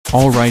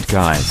Alright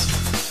guys.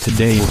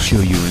 Today we'll show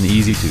you an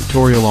easy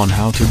tutorial on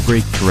how to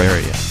break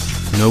Terraria.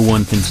 No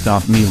one can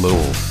stop me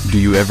lol. Do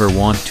you ever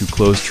want to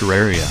close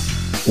Terraria?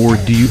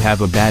 Or do you have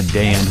a bad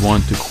day and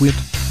want to quit?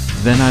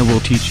 Then I will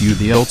teach you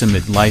the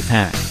ultimate life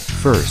hack.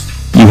 First,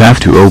 you have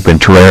to open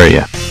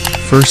Terraria.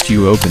 First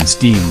you open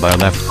Steam by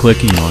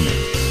left-clicking on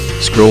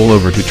it. Scroll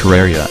over to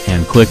Terraria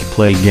and click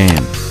Play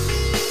Game.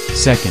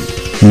 Second,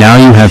 now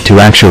you have to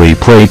actually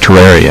play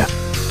Terraria.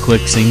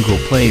 Click single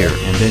player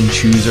and then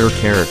choose your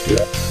character,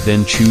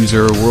 then choose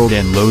your world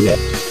and load it.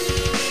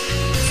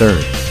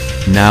 Third,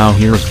 now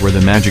here's where the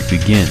magic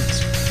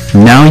begins.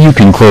 Now you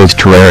can close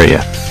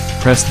Terraria.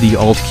 Press the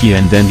Alt key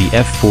and then the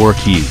F4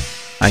 key.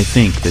 I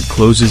think that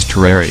closes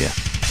Terraria.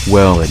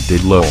 Well, it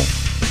did lol.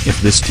 If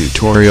this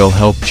tutorial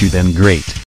helped you then great.